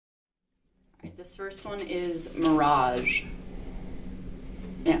Alright, this first one is Mirage.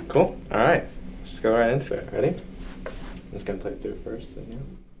 Yeah. Cool. All right. Let's go right into it. Ready? I'm just going to play through first. And yeah.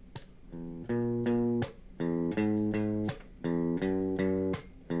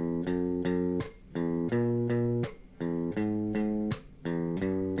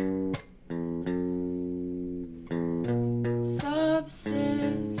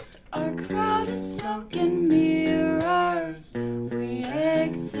 Subsist, our crowd is smoke and mirrors. We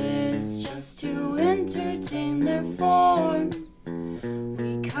exist just to entertain their forms.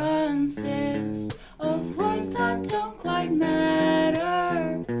 We consist of words that don't quite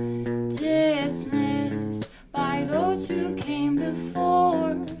matter, dismissed by those who came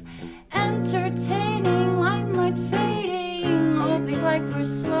before. Entertaining, limelight fading, opaque like we're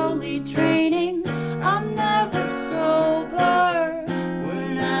slowly draining. I'm never sober,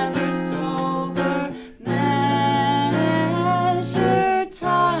 we're never sober. Measure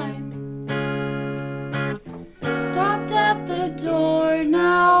time, stopped at the door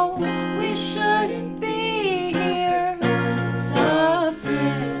now. We shouldn't be here.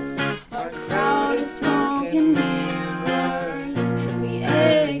 Subsist, our crowd is smoke and mirrors. We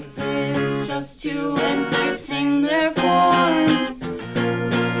exist just to entertain their forms.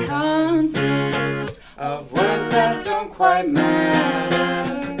 We consist of words that don't quite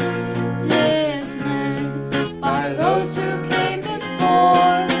matter, dismissed by those who came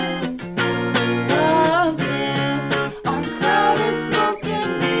before. Subsist, our crowd is smoke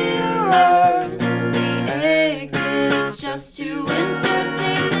and mirrors. We exist just to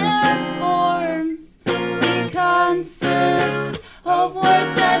entertain their forms. We consist of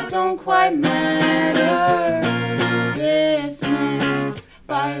words that don't quite matter, dismissed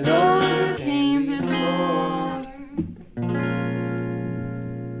by those who came before.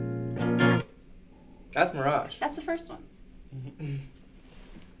 That's Mirage. That's the first one.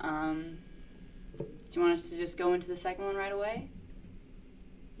 Do you want us to just go into the second one right away?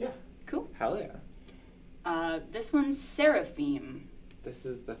 Yeah. Cool. Hell yeah. This one's Seraphim. This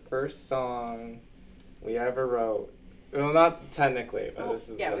is the first song we ever wrote. Well, not technically, but this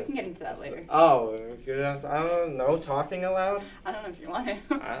is. Yeah, we can get into that later. Oh, if you're just, I don't know, talking aloud? I don't know if you want to.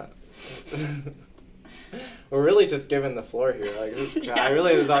 We're really just given the floor here. Like, this, Yeah, I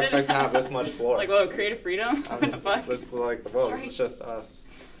really was not expecting to have this much floor. Like, whoa, creative freedom? I'm What the fuck? just like, whoa, Sorry. it's just us.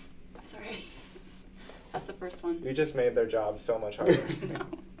 I'm sorry. That's the first one. You just made their job so much harder. No.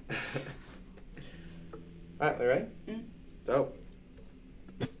 Alright, we ready? Mm. Dope.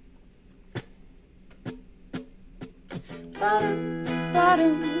 Ba-dum,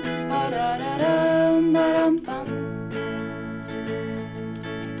 ba-dum, ba-da-da-dum, ba-dum, bum.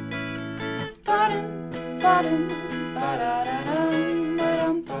 Ba-dum, ba-dum, ba-da-da-dum,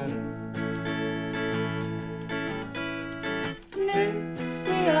 ba-dum, bum.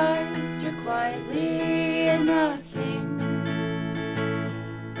 Misty eyes stare quietly at nothing.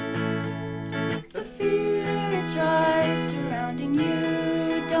 The fear it dries surrounding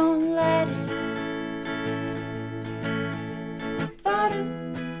you, don't let it. Ba-dum,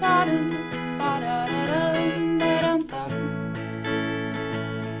 ba-dum, ba-da-da-dum, ba-dum, bum.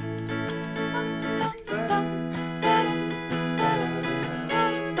 Bum, bum, bum, ba-dum, ba-dum,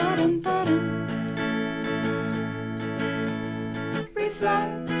 ba-dum, ba-dum, ba-dum.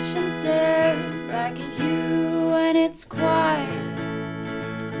 Reflection stares back at you and it's quiet.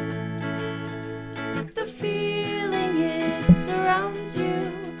 The feeling it surrounds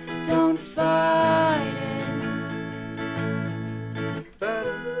you, don't fight it.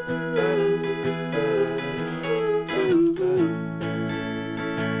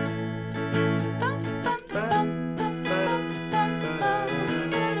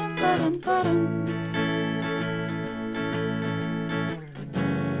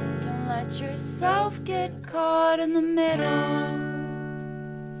 Don't let yourself get caught in the middle.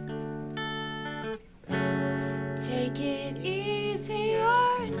 Take it easy,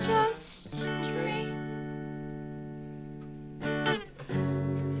 you're just a dream.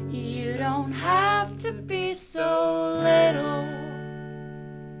 You don't have to be so little.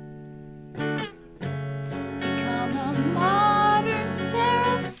 Become a modern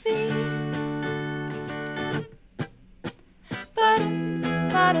seraphim. Ba-dum,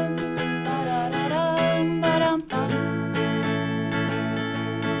 ba-dum, ba-da-da-dum, ba-dum, bum.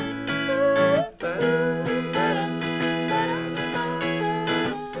 Ba-dum, ba-dum, ba-dum.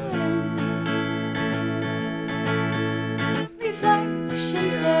 Reflection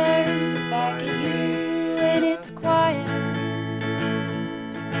stares back at you and it's quiet.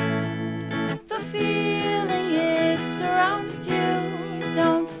 The feeling it surrounds you,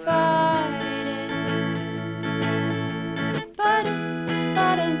 don't fight it. Ba-dum,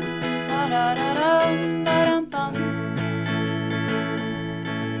 ba-dum, Ba-da-da-dum, ba-dum-bum.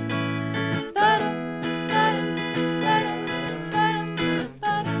 Ba-dum, ba-dum, ba-dum, ba-dum,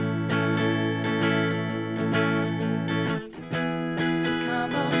 ba-dum.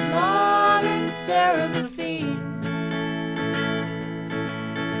 Become a modern seraphim.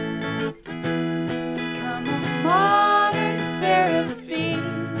 Become a modern seraphim.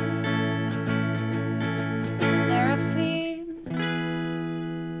 Seraphim.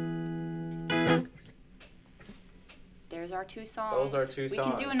 There's our two songs. Those are two we songs.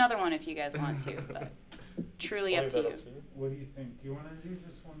 can do another one if you guys want to, but truly up to you. What do you think? Do you want to do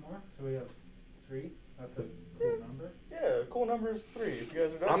just one more? So we have 3? That's a cool number. Yeah, cool number is 3. If you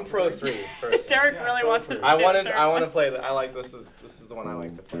guys are done. I'm pro 3. Personally. Derek Yeah, really go wants for us it. to I do wanted. the third I want to one. play. I like this. Is the one I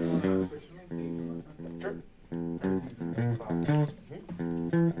like to play. You want to switch with me so you can listen? Sure. Everything's in a good spot.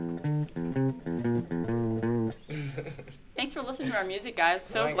 Thanks for listening to our music, guys.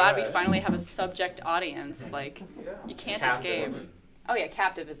 So Oh my glad we gosh. finally have a subject audience. Like, Yeah. you can't Captive. escape. Oh yeah,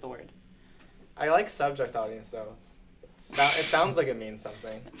 captive is the word. I like subject audience though. It sounds like it means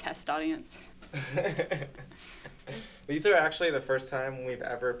something. A test audience. These are actually the first time we've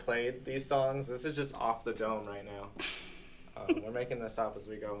ever played these songs. This is just off the dome right now. We're making this up as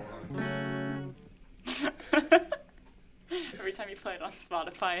we go along. Every time you play it on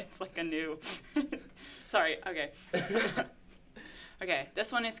Spotify, it's like a new. Sorry. Okay. Okay.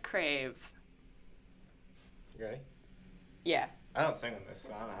 This one is Crave. You ready? Yeah. I don't sing on this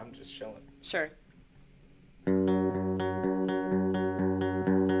song. I'm just chilling. Sure.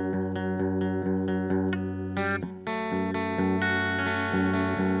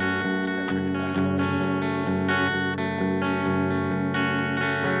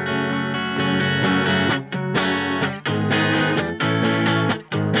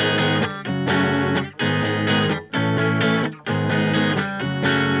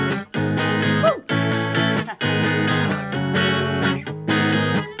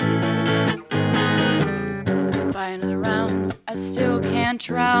 By another round, I still can't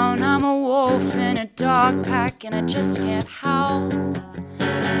drown. I'm a wolf in a dog pack and I just can't howl.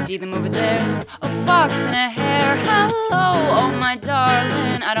 See them over there, a fox and a hare. Hello, oh my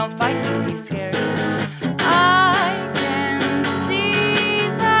darling, I don't fight, don't be scared. I can see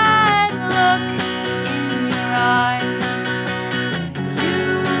that look in your eyes.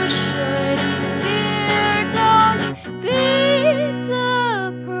 You should fear, don't be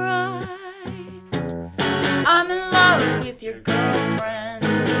surprised. I'm in love with your girlfriend.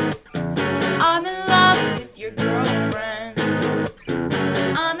 I'm in love with your girlfriend.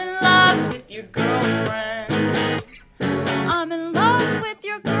 I'm in love with your girlfriend. I'm in love with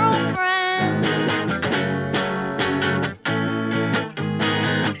your girlfriend.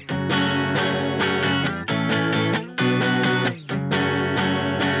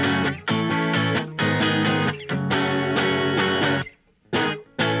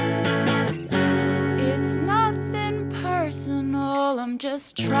 It's nothing personal, I'm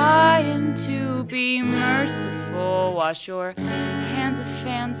just trying to be merciful. Wash your hands of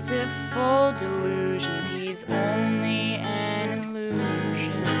fanciful delusions. He's only an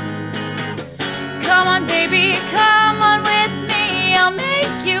illusion. Come on, baby, come on with me. I'll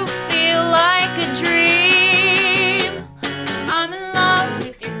make you feel like a dream. I'm in love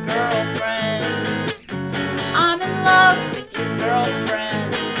with your girlfriend. I'm in love with your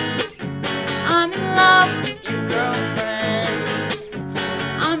girlfriend. I'm in love with your girlfriend.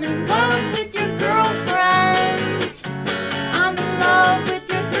 I'm in love with your girlfriend. I'm in love with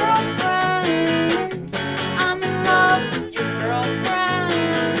your girlfriend. I'm in love with your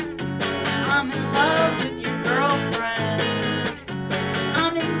girlfriend. I'm in love with your girlfriend.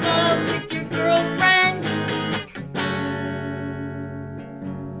 I'm in love with your girlfriend.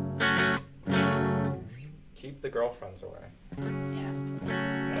 Keep the girlfriends away. Yeah.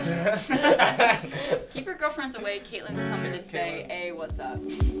 Keep your girlfriends away. Kaitlyn's coming to say, hey, what's up?